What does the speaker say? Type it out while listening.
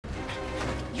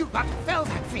You but fell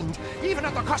that fiend, even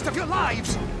at the cost of your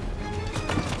lives!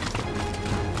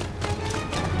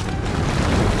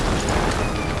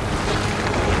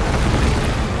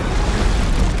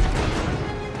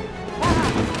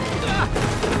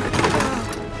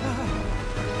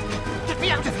 Get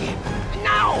me out of here!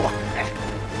 Now!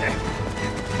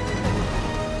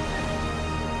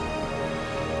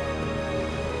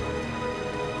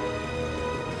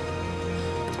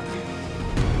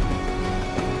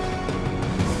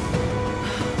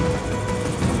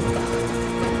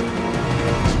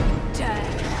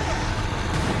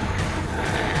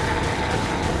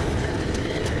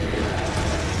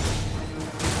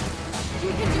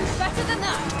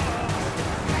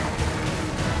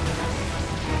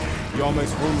 You're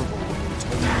most vulnerable when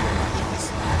toning your magics.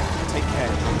 Take care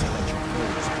not to let your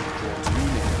foes draw too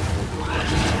near.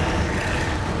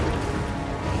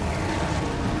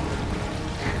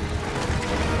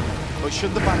 But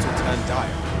should the battle turn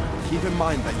dire, keep in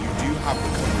mind that you do have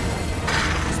recovery.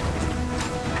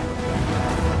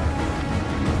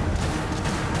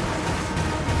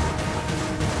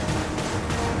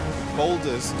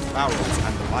 Boulders, barrels,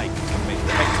 and the like can make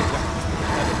effective weapons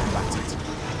whenever combated.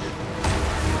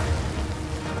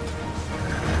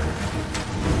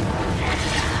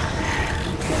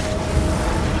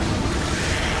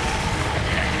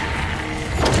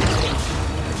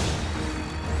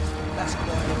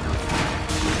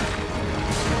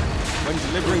 When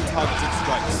delivering targeted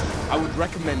strikes, I would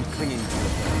recommend clinging to them.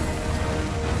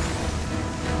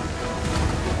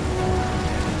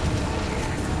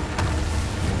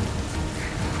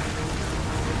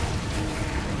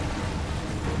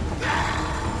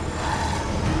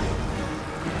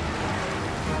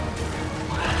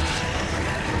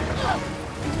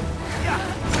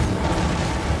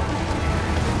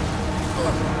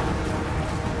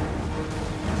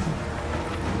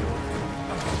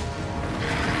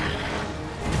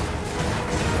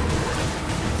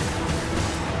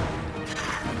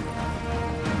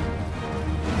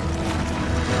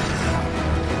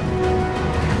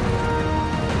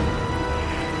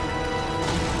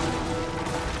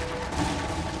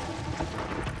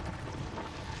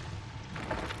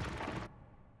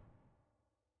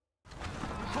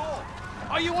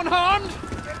 Are you unharmed?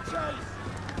 Get chase!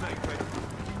 Make ready.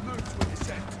 Move to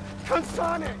intercept.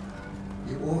 Consane!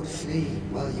 You ought flee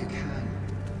while you can.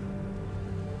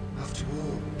 After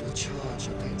all, your charge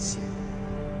awaits you.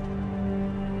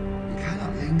 You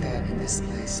cannot linger in this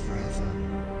place forever.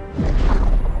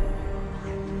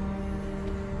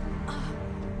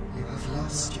 You have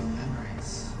lost your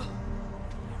memories.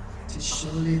 'Tis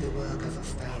surely the work of a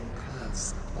fell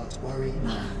curse, but worry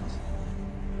not.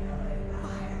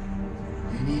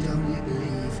 You need only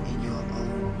believe in your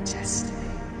own destiny,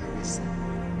 Arisen.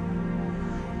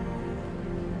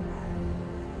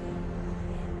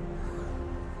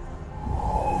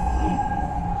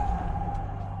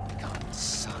 God,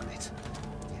 son it.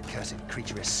 The accursed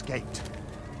creature escaped.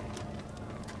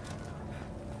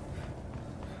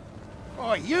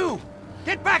 Oh, you!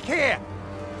 Get back here!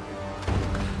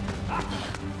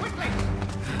 Quickly!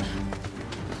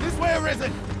 This way,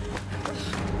 Arisen!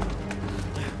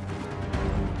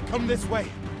 Come this way.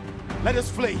 Let us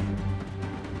flee. You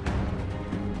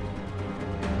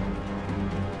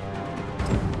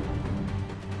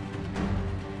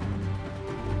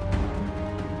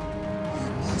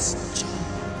must jump.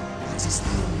 That is the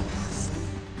only path.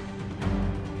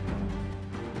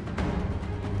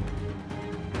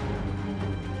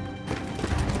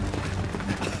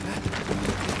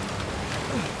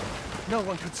 No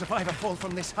one could survive a fall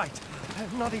from this height.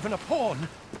 Not even a pawn.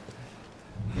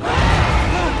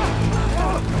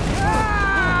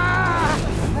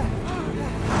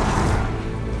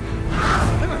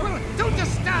 Don't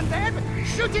just stand there, but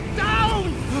shoot it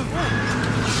down!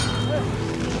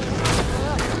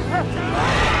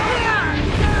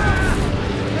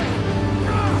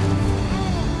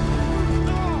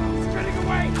 It's getting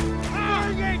away!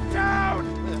 Bring it down!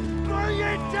 Bring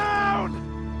it down!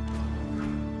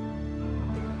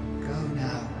 Go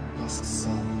now, lost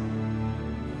soul.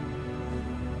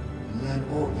 Learn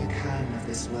all you can of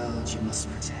this world you must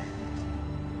protect.